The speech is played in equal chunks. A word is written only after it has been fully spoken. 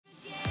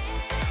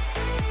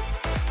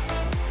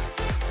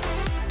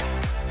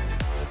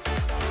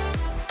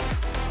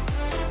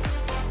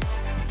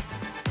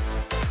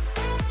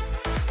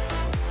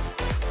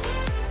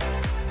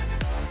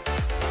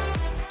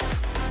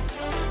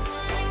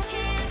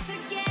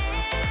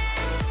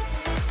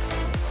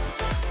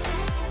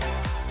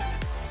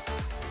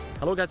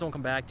Hello guys,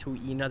 welcome back to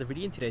another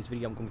video. In today's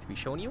video I'm going to be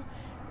showing you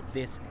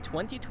this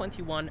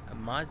 2021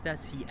 Mazda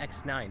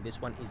CX-9.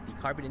 This one is the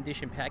carbon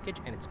edition package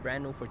and it's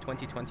brand new for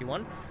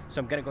 2021.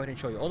 So I'm going to go ahead and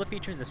show you all the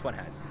features this one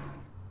has.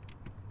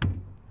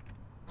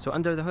 So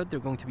under the hood, they're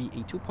going to be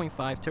a 2.5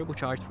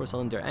 turbocharged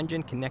 4-cylinder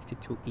engine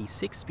connected to a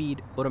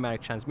 6-speed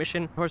automatic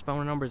transmission.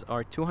 Horsepower numbers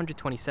are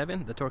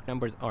 227, the torque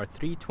numbers are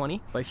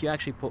 320. But if you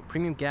actually put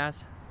premium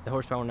gas, the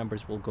horsepower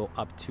numbers will go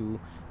up to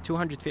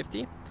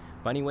 250.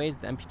 But anyways,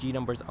 the MPG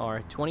numbers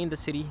are 20 in the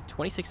city,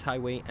 26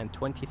 highway, and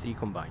 23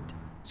 combined.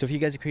 So if you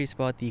guys are curious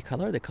about the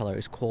color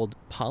is called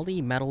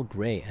Polymetal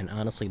Gray, and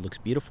honestly looks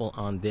beautiful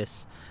on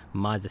this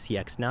Mazda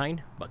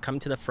CX-9. But come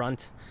to the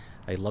front,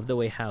 I love the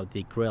way how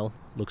the grille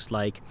looks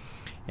like.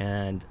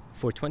 And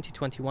for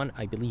 2021,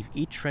 I believe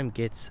each trim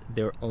gets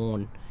their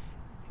own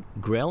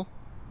grille.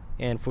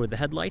 And for the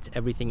headlights,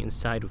 everything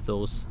inside of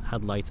those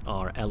headlights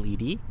are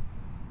LED.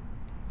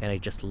 And I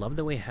just love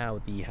the way how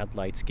the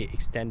headlights get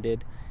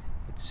extended.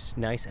 It's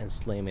nice and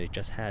slim, and it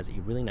just has a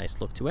really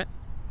nice look to it.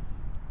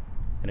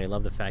 And I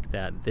love the fact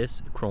that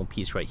this chrome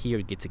piece right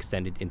here gets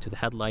extended into the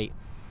headlight.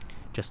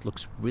 Just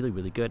looks really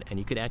good. And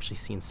you could actually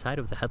see inside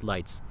of the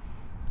headlights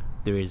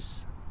there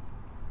is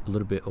a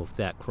little bit of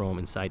that chrome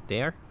inside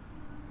there.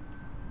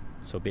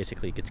 So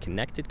basically it gets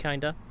connected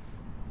kinda.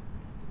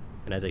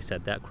 And as I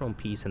said, that chrome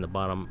piece in the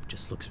bottom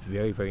just looks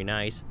very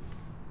nice.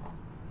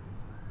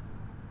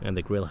 And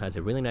the grille has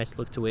a really nice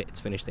look to it. It's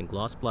finished in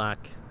gloss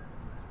black.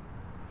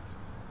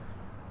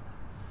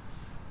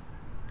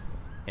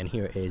 And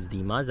here is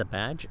the Mazda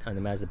badge, and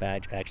the Mazda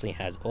badge actually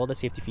has all the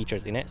safety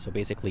features in it. So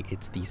basically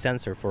it's the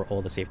sensor for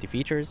all the safety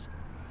features.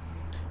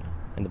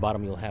 In the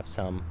bottom you'll have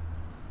some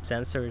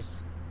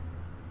sensors.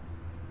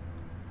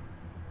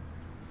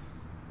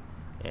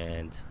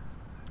 And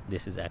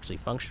this is actually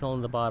functional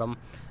in the bottom.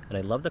 And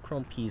I love the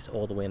chrome piece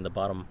all the way in the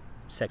bottom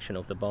section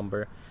of the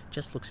bumper.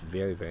 Just looks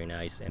very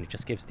nice, and it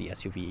just gives the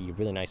SUV a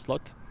really nice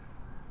look.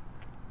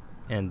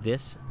 And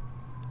this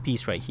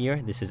piece right here,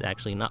 this is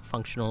actually not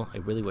functional. I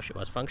really wish it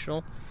was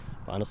functional.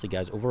 But honestly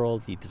guys, overall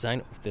the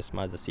design of this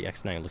Mazda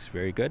CX-9 looks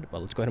very good.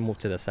 But let's go ahead and move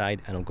to the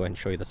side, and I'll go ahead and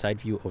show you the side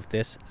view of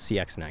this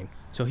CX-9.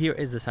 So here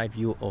is the side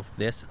view of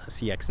this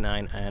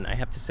CX-9, and I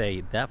have to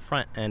say that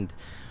front end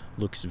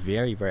looks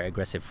very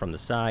aggressive from the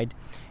side.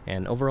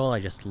 And overall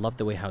I just love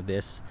the way how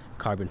this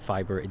carbon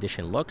fiber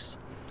edition looks.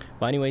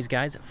 But anyways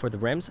guys, for the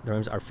rims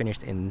are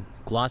finished in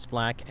gloss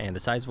black, and the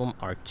size of them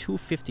are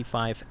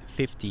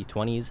 255/50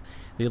 20s.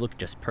 They look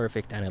just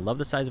perfect, and I love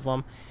the size of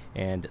them,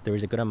 and there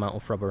is a good amount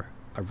of rubber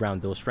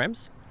around those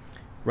rims.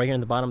 Right here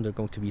in the bottom there are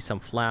going to be some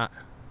flat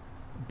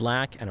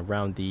black, and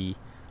around the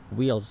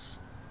wheels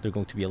they're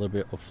going to be a little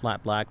bit of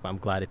flat black, but I'm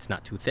glad it's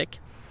not too thick.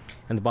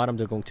 In the bottom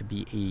they're going to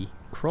be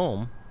a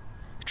chrome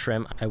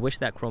trim. I wish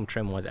that chrome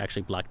trim was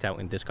actually blacked out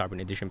in this carbon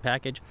edition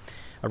package.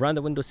 Around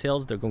the window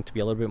sills they're going to be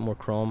a little bit more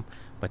chrome,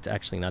 but it's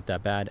actually not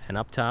that bad. And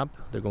up top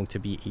they're going to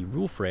be a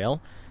roof rail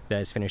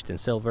that is finished in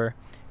silver.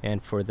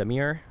 And for the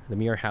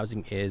mirror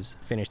housing is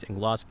finished in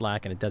gloss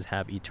black, and it does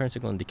have a turn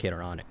signal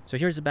indicator on it. So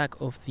here's the back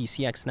of the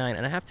CX-9,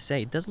 and I have to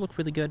say it does look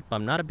really good, but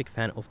I'm not a big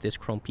fan of this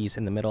chrome piece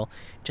in the middle.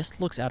 It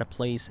just looks out of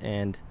place,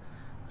 and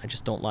I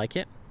just don't like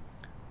it.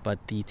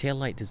 But the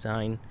taillight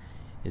design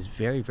is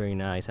very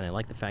nice, and I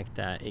like the fact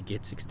that it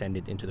gets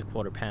extended into the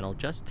quarter panel,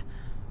 just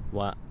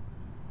what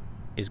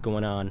is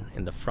going on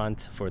in the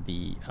front for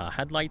the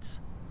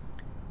headlights.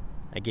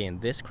 Again,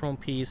 this chrome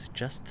piece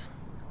just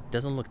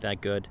doesn't look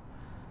that good,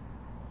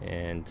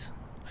 and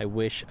I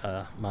wish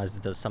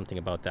Mazda does something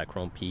about that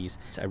chrome piece.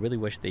 I really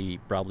wish they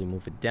probably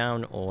move it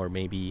down or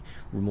maybe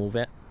remove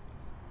it.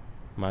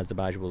 Mazda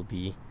badge will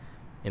be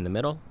in the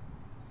middle,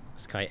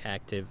 Sky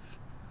Active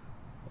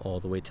all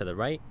the way to the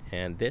right,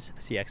 and this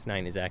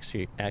CX-9 is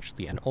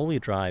actually an all-wheel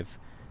drive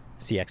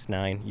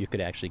CX-9. You could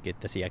actually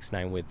get the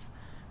CX-9 with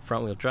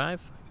front-wheel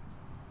drive.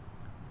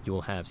 You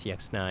will have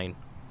CX-9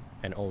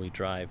 and all-wheel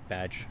drive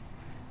badge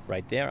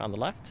right there on the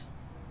left,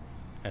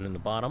 and in the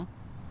bottom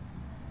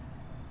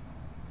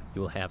you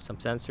will have some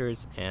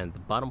sensors, and the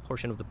bottom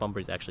portion of the bumper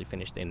is actually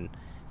finished in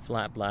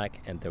flat black,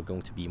 and they're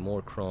going to be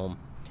more chrome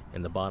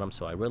in the bottom.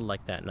 So I really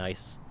like that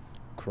nice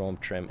chrome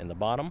trim in the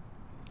bottom.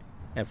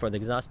 And for the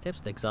exhaust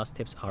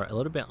tips are a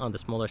little bit on the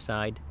smaller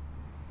side,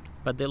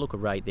 but they look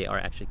right. They are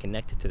actually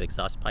connected to the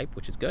exhaust pipe,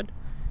 which is good.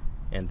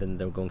 And then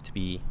there are going to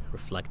be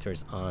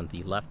reflectors on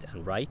the left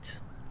and right.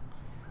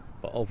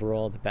 But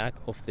overall, the back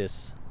of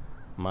this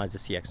Mazda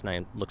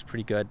CX-9 looks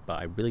pretty good,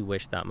 but I really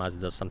wish that Mazda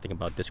does something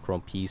about this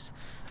chrome piece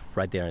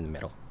right there in the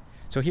middle.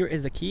 So here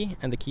is the key,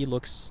 and the key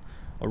looks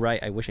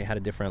alright. I wish it had a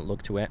different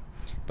look to it,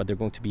 but there are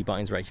going to be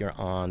buttons right here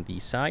on the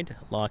side: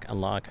 lock,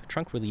 unlock,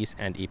 trunk release,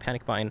 and a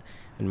panic button.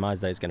 And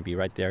Mazda is going to be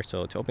right there.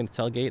 So to open the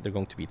tailgate, there are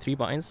going to be 3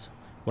 buttons: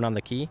 one on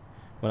the key,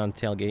 one on the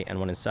tailgate, and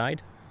one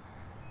inside.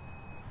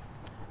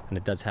 And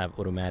it does have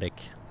automatic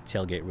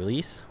tailgate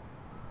release.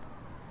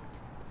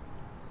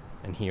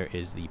 And here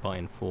is the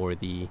button for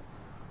the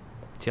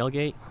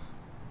tailgate.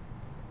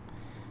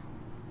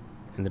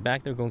 In the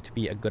back, there's going to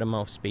be a good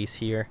amount of space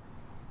here.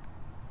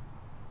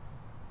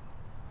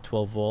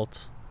 12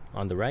 volt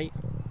on the right,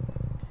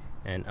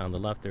 and on the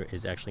left there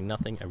is actually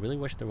nothing. I really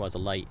wish there was a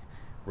light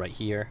right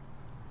here.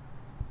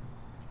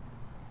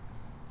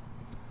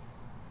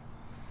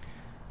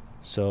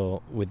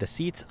 So with the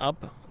seats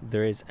up,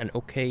 there is an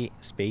okay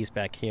space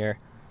back here,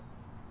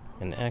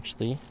 and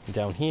actually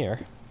down here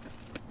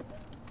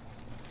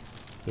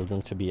there's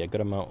going to be a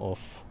good amount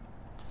of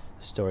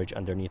storage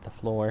underneath the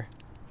floor.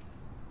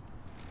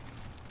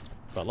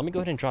 But let me go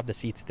ahead and drop the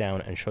seats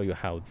down and show you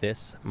how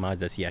this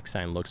Mazda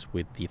CX-9 looks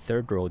with the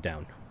third row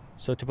down.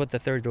 So to put the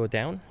third row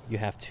down, you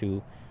have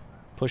to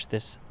push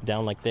this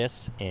down like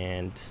this,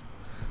 and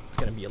it's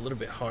going to be a little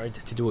bit hard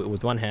to do it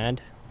with one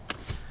hand,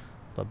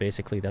 but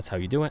basically that's how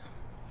you do it.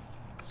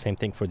 Same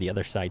thing for the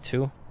other side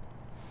too.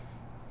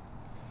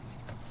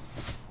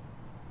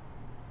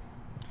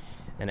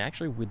 And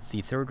actually with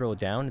the third row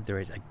down, there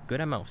is a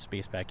good amount of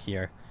space back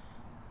here.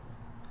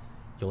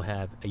 You'll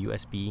have a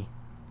USB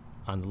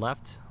on the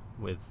left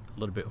with a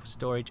little bit of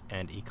storage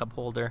and a cup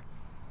holder,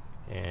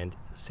 and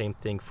same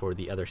thing for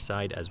the other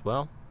side as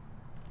well.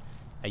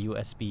 A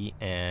USB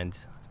and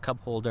a cup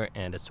holder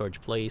and a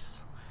storage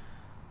place.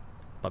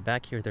 But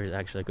back here there's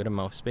actually a good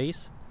amount of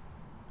space.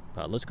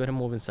 But let's go ahead and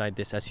move inside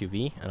this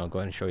SUV, and I'll go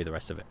ahead and show you the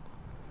rest of it.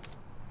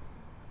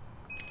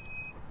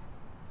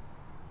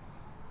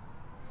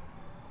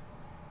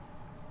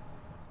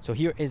 So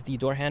here is the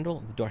door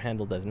handle. The door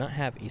handle does not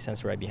have a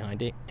sensor right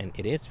behind it, and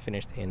it is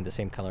finished in the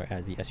same color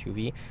as the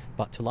SUV.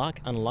 But to lock,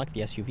 unlock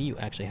the SUV, you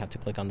actually have to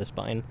click on this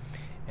button,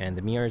 and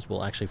the mirrors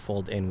will actually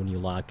fold in when you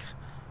lock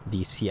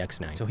the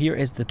CX-9. So here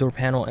is the door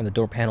panel, and the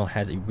door panel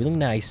has a really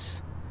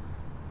nice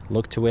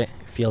look to it.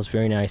 It feels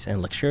very nice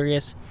and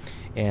luxurious.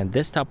 And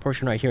this top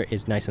portion right here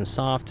is nice and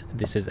soft.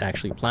 This is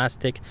actually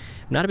plastic.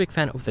 I'm not a big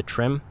fan of the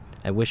trim.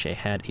 I wish it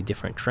had a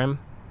different trim.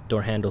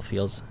 Door handle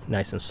feels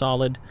nice and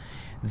solid.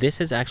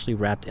 This is actually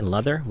wrapped in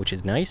leather, which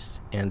is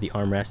nice, and the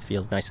armrest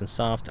feels nice and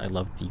soft. I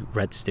love the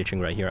red stitching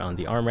right here on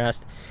the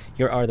armrest.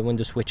 Here are the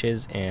window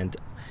switches and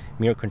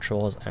mirror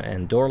controls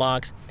and door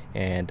locks,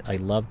 and I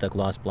love the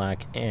gloss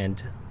black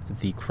and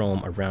the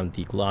chrome around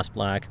the gloss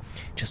black.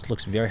 Just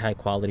looks very high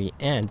quality,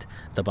 and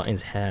the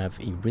buttons have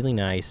a really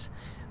nice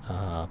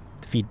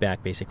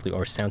feedback basically,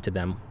 or sound to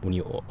them when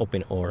you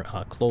open or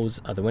close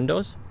the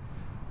windows.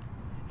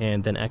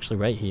 And then actually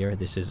right here,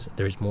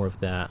 there's more of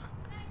that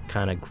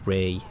kind of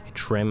gray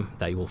trim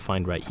that you will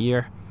find right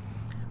here.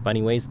 But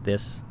anyways,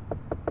 this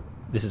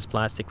is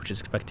plastic, which is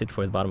expected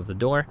for the bottom of the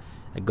door.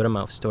 A good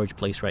amount of storage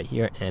place right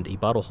here, and a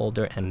bottle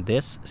holder. And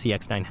this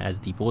CX-9 has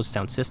the Bose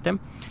sound system.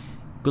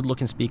 Good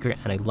looking speaker,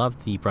 and I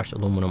love the brushed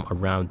aluminum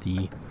around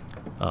the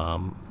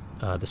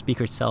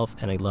speaker itself,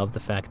 and I love the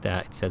fact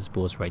that it says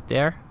Bose right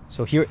there.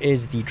 So here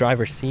is the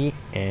driver's seat,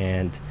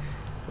 and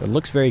it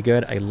looks very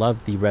good. I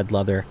love the red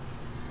leather,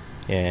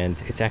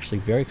 and it's actually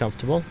very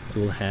comfortable.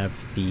 You will have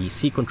the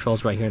seat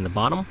controls right here in the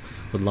bottom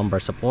with lumbar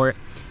support,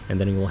 and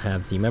then you will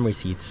have the memory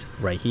seats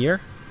right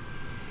here.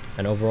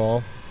 And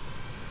overall,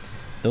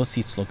 those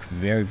seats look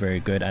very, very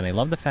good, and I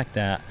love the fact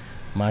that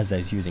Mazda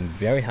is using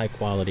very high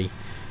quality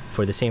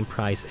for the same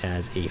price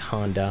as a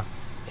Honda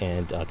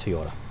and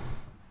Toyota.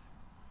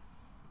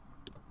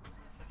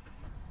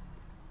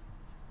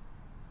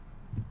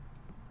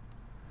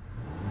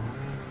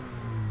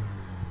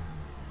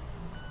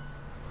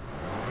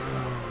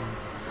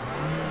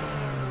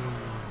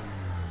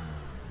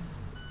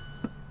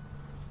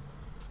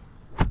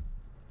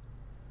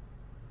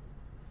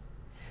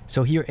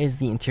 So here is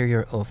the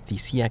interior of the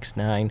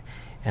CX-9,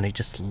 and I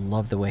just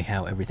love the way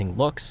how everything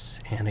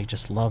looks, and I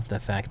just love the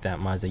fact that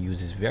Mazda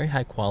uses very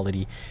high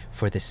quality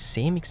for the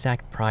same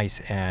exact price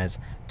as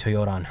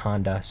Toyota and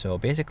Honda. So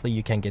basically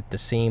you can get the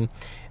same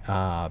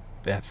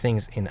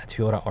things in a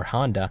Toyota or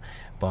Honda,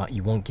 but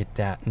you won't get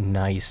that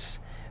nice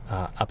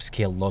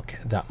upscale look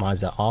that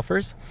Mazda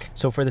offers.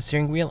 So for the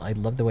steering wheel, I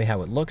love the way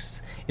how it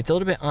looks. It's a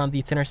little bit on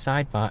the thinner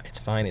side, but it's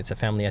fine. It's a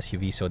family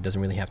SUV, so it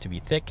doesn't really have to be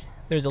thick.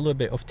 There's a little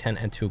bit of 10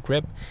 and 2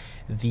 grip.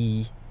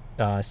 The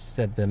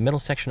middle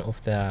section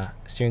of the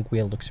steering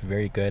wheel looks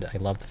very good. I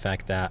love the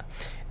fact that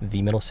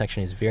the middle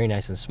section is very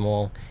nice and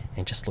small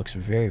and just looks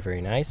very, very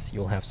nice.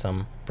 You'll have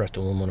some brushed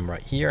aluminum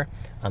right here.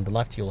 On the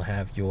left, you'll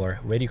have your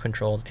radio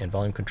controls and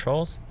volume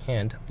controls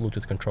and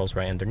Bluetooth controls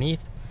right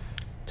underneath.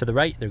 To the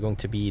right, they're going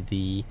to be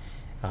the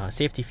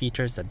safety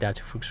features, the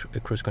adaptive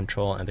cruise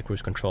control and the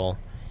cruise control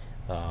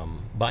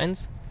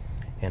buttons.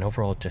 And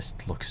overall, it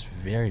just looks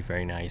very,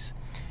 very nice.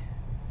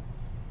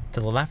 To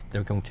the left,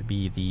 they're going to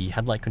be the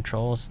headlight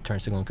controls, turn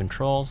signal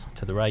controls.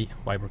 To the right,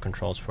 wiper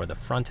controls for the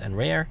front and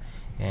rear.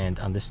 And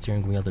on the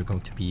steering wheel, they're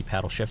going to be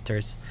paddle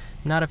shifters.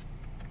 Not a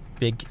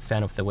big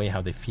fan of the way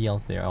how they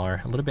feel. They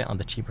are a little bit on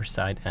the cheaper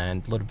side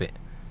and a little bit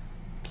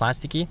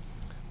plasticky.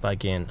 But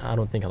again, I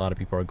don't think a lot of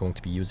people are going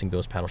to be using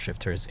those paddle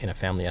shifters in a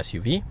family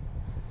SUV.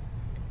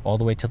 All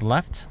the way to the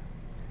left,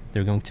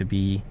 they're going to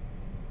be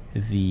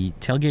the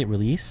tailgate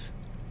release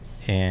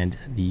and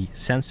the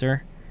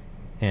sensor.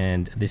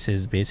 And this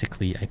is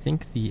basically, I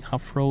think, the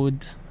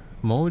off-road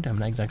mode. I'm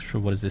not exactly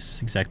sure what is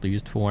this exactly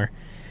used for.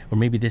 Or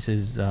maybe this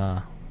is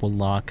will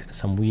lock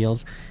some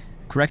wheels.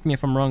 Correct me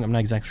if I'm wrong. I'm not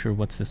exactly sure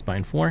what's this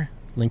button for.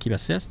 Lane keep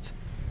assist.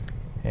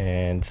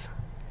 And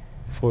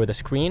For the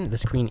screen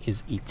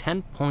is a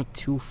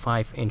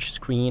 10.25-inch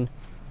screen.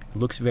 It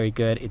looks very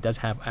good. It does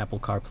have Apple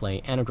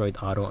CarPlay, Android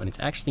Auto, and it's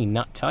actually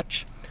not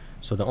touch.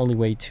 So the only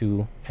way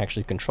to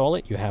actually control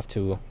it, you have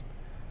to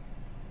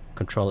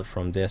control it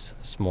from this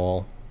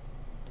small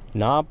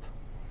knob.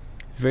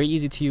 Very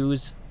easy to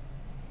use.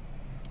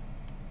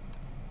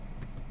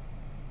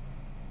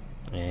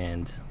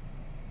 And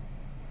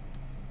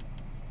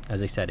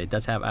as I said, it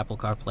does have Apple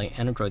CarPlay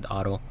and Android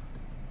Auto.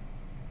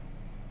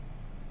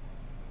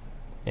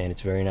 And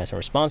it's very nice and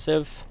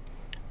responsive.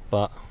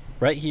 But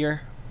right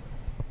here,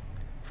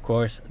 of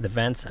course, the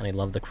vents, and I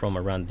love the chrome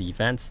around the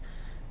vents.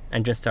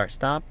 Engine start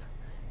stop.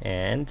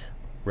 And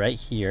right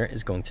here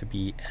is going to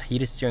be a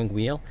heated steering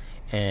wheel.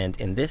 And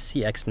in this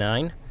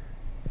CX-9,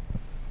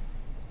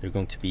 there are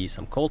going to be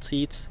some cold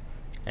seats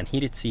and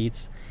heated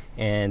seats.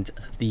 And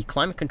the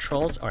climate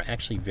controls are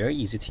actually very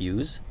easy to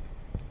use.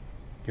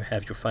 You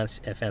have your fan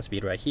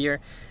speed right here.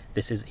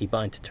 This is a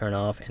button to turn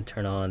off and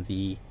turn on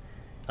the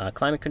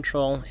climate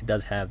control. It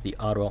does have the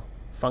auto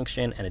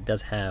function, and it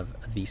does have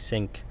the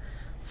sync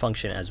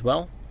function as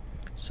well.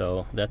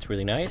 So that's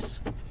really nice.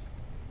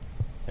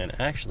 And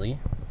actually,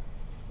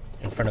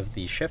 in front of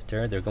the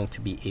shifter, there's going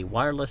to be a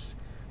wireless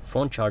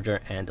phone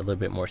charger and a little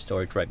bit more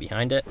storage right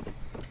behind it.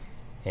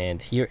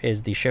 And here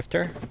is the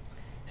shifter.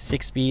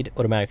 6-speed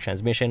automatic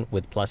transmission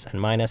with plus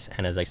and minus,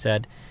 and as I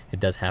said, it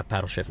does have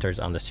paddle shifters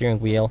on the steering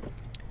wheel.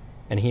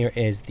 And here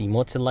is the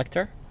mode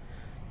selector.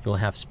 You'll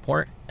have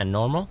sport and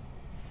normal.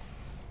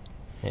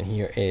 And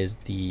here is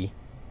the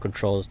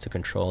controls to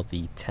control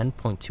the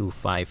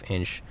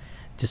 10.25-inch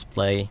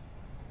display.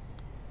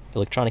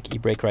 Electronic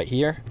e-brake right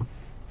here,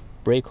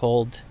 brake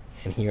hold,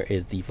 and here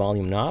is the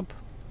volume knob.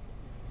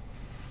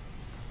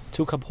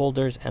 2 cup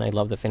holders, and I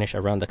love the finish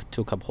around the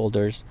 2 cup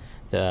holders.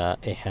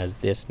 It has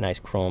this nice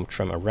chrome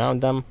trim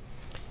around them.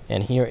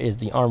 And here is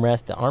the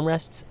armrest. The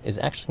armrest is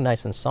actually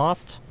nice and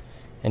soft,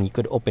 and you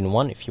could open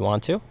one if you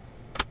want to,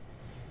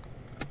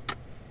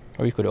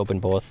 or you could open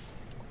both.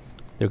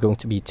 There are going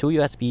to be 2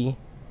 USB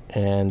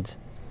and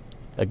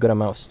a good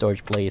amount of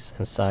storage place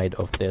inside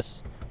of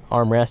this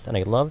armrest, and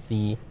I love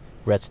the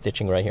red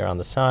stitching right here on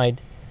the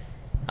side.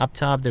 Up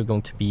top, there's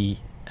going to be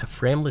a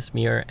frameless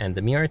mirror, and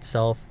the mirror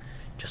itself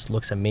just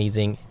looks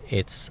amazing.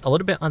 It's a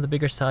little bit on the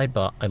bigger side,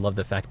 but I love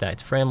the fact that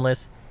it's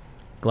frameless.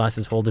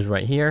 Glasses holders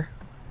right here.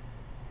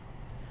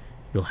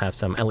 You'll have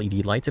some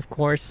LED lights, of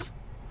course,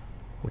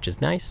 which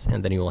is nice.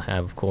 And then you will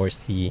have, of course,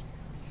 the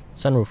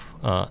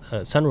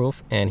sunroof,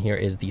 and here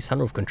is the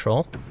sunroof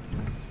control.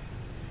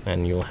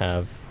 And you'll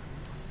have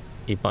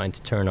a button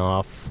to turn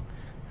off,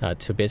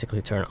 to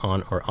basically turn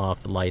on or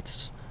off the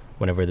lights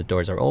whenever the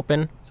doors are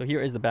open. So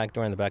here is the back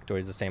door, and the back door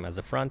is the same as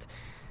the front.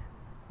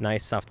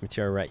 Nice soft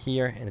material right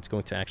here, and it's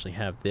going to actually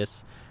have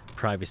this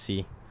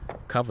privacy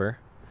cover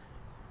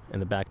in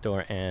the back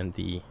door, and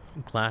the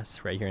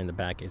glass right here in the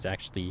back is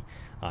actually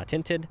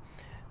tinted.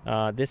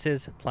 This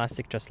is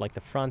plastic just like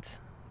the front.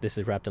 This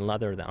is wrapped in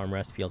leather. The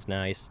armrest feels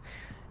nice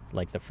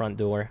like the front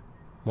door.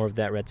 More of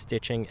that red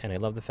stitching, and I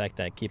love the fact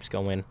that it keeps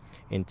going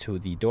into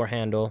the door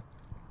handle.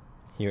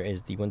 Here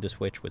is the window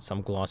switch with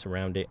some gloss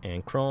around it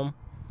and chrome.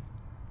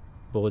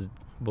 Bose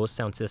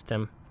sound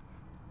system,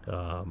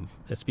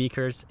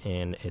 speakers,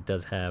 and it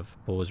does have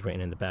Bose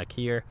written in the back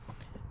here.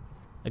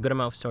 A good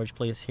amount of storage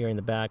place here in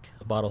the back,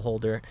 a bottle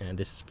holder, and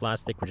this is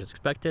plastic, which is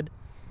expected.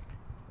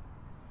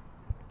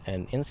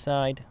 And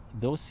inside,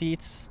 those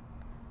seats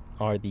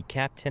are the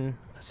captain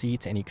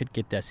seats, and you could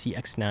get the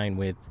CX-9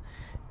 with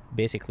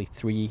basically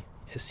 3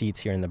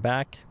 seats here in the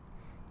back.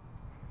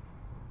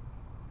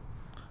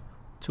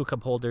 2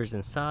 cup holders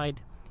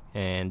inside,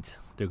 and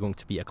there's going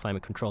to be a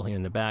climate control here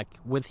in the back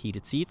with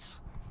heated seats.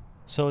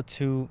 So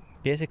to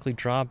basically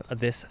drop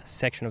this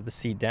section of the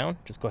seat down,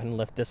 just go ahead and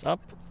lift this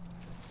up,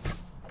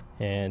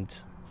 and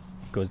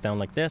it goes down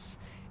like this.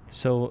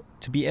 So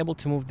to be able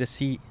to move the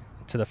seat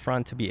to the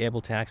front, to be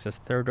able to access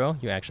third row,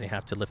 you actually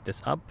have to lift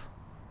this up.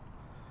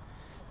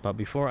 But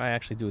before I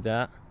actually do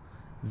that,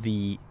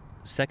 the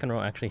second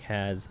row actually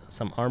has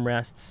some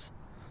armrests,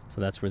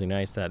 so that's really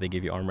nice that they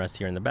give you armrest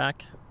here in the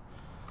back.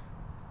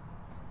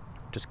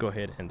 Just go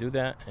ahead and do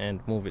that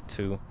and move it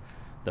to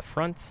the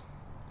front.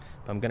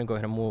 But I'm gonna go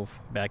ahead and move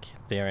back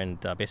there and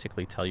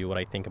basically tell you what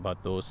I think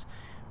about those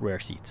rear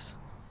seats.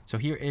 So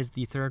here is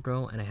the third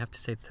row, and I have to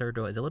say the third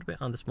row is a little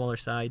bit on the smaller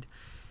side.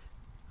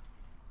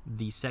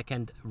 The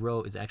second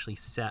row is actually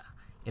set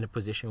in a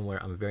position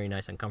where I'm very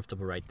nice and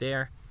comfortable right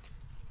there.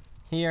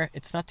 Here,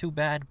 it's not too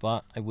bad,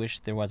 but I wish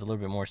there was a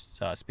little bit more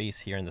space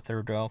here in the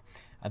third row.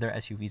 Other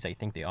SUVs, I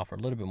think they offer a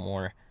little bit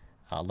more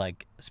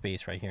leg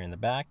space right here in the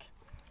back.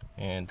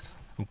 And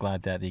I'm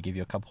glad that they give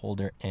you a cup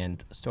holder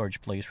and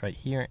storage place right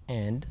here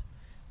and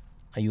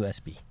a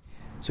USB.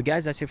 So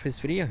guys, that's it for this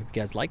video. I hope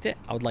you guys liked it.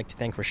 I would like to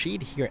thank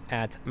Rasheed here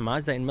at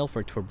Mazda in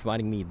Milford for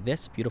providing me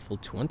this beautiful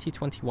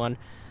 2021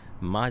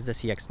 Mazda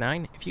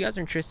CX-9. If you guys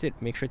are interested,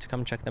 make sure to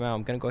come check them out.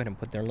 I'm going to go ahead and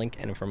put their link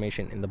and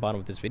information in the bottom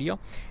of this video.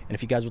 And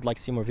if you guys would like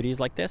to see more videos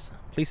like this,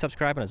 please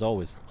subscribe. And as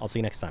always, I'll see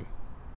you next time.